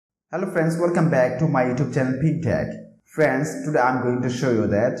Hello friends, welcome back to my YouTube channel Pendrive. Friends, today I'm going to show you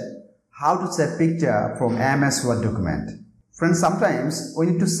that how to save picture from MS Word document. Friends, sometimes we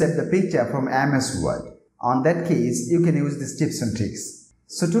need to save the picture from MS Word. On that case, you can use these tips and tricks.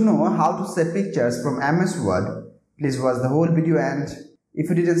 So to know how to save pictures from MS Word, please watch the whole video, and if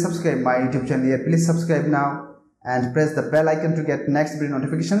you didn't subscribe my YouTube channel yet, please subscribe now and press the bell icon to get next video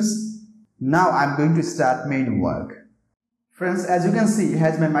notifications. Now I'm going to start main work. Friends, as you can see, it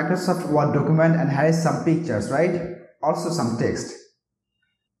has my Microsoft Word document and has some pictures, right? Also some text.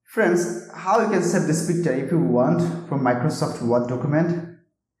 Friends, how you can save this picture if you want from Microsoft Word document?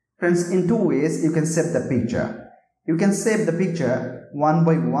 Friends, in two ways you can save the picture. You can save the picture one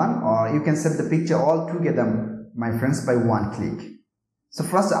by one, or you can save the picture all together, my friends, by one click. So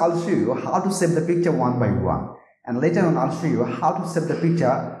first I'll show you how to save the picture one by one, and later on I'll show you how to save the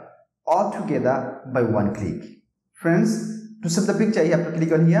picture all together by one click. Friends, to save the picture, you have to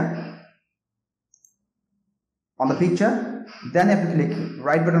click on here, on the picture, then you have to click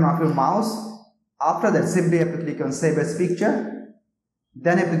right button of your mouse. After that, simply you have to click on save as picture,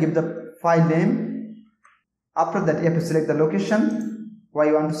 then you have to give the file name. After that, you have to select the location where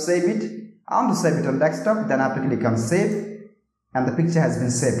you want to save it. I want to save it on desktop, then I have to click on save, and the picture has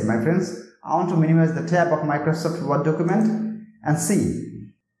been saved, my friends. I want to minimize the tab of Microsoft Word document and see,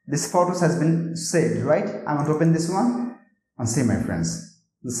 this photos has been saved, right? I want to open this one and see, my friends,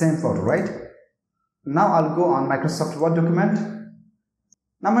 the same photo, right? Now I'll go on Microsoft Word document.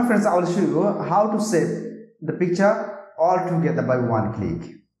 Now, my friends, I will show you how to save the picture all together by one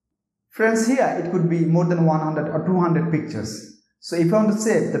click. Friends, here it could be more than 100 or 200 pictures. So if you want to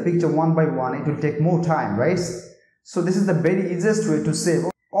save the picture one by one, it will take more time, right? So this is the very easiest way to save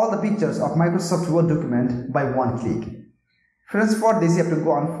all the pictures of Microsoft Word document by one click. Friends, for this you have to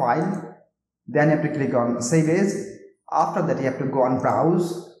go on File, then you have to click on Save As. After that, you have to go on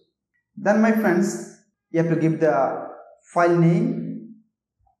Browse. Then, my friends, you have to give the file name.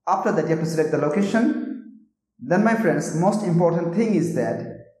 After that, you have to select the location. Then, my friends, most important thing is that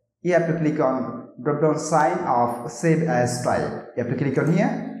you have to click on drop down sign of Save As Type. You have to click on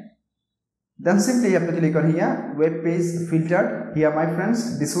here. Then simply you have to click on here, Web Page Filtered. Here, my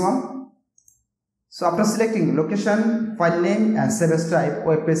friends, this one. So after selecting location, file name and Save As Type,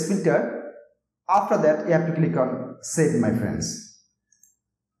 Web Page Filtered, after that you have to click on Save, my friends.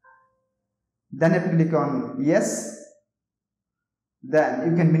 Then you have to click on Yes. Then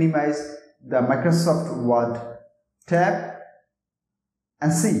you can minimize the Microsoft Word tab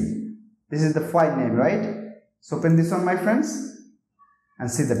and see, this is the file name, right? So open this one, my friends,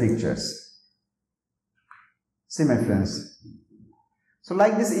 and see the pictures. See, my friends. So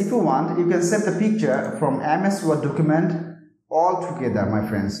like this, if you want, you can save the picture from MS Word document all together, my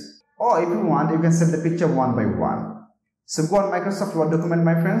friends. Or if you want, you can save the picture one by one. So go on Microsoft Word document,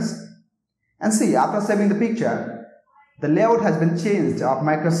 my friends, and see, after saving the picture, the layout has been changed of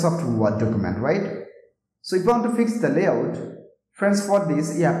Microsoft Word document, right? So if you want to fix the layout, friends, for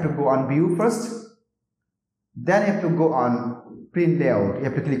this you have to go on View first, then you have to go on Print Layout. You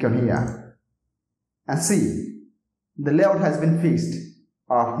have to click on here and see, the layout has been fixed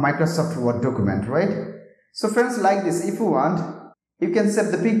of Microsoft Word document, right? So friends, like this, if you want, you can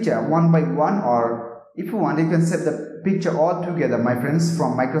save the picture one by one, or if you want, you can save the picture all together, my friends,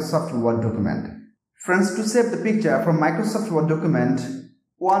 from Microsoft Word document. Friends, to save the picture from Microsoft Word document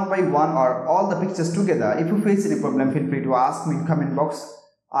one by one or all the pictures together, if you face any problem, feel free to ask me in comment box.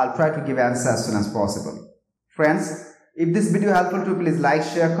 I'll try to give answer as soon as possible. Friends, if this video helpful to you, please like,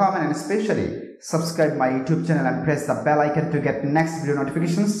 share, comment, and especially subscribe my YouTube channel and press the bell icon to get next video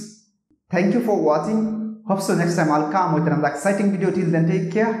notifications. Thank you for watching. Hope so next time I'll come with another exciting video. Till then,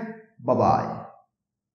 take care. Bye bye.